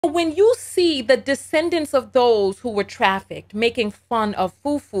When you see the descendants of those who were trafficked making fun of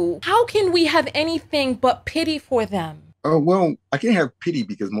Fufu, how can we have anything but pity for them? Well, I can't have pity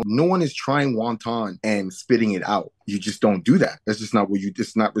because no one is trying wonton and spitting it out. You just don't do that. That's just not what you,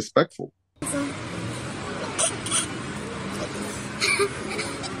 it's not respectful.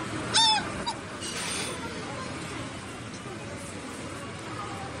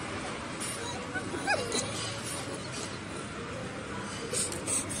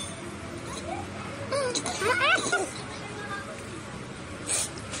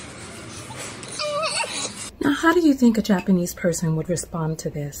 Now, how do you think a Japanese person would respond to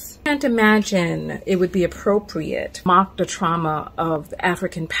this? I can't imagine it would be appropriate to mock the trauma of the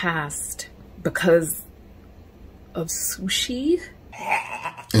African past because of sushi.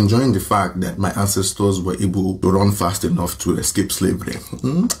 Enjoying the fact that my ancestors were able to run fast enough to escape slavery.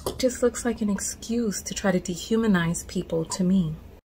 It just looks like an excuse to try to dehumanize people to me.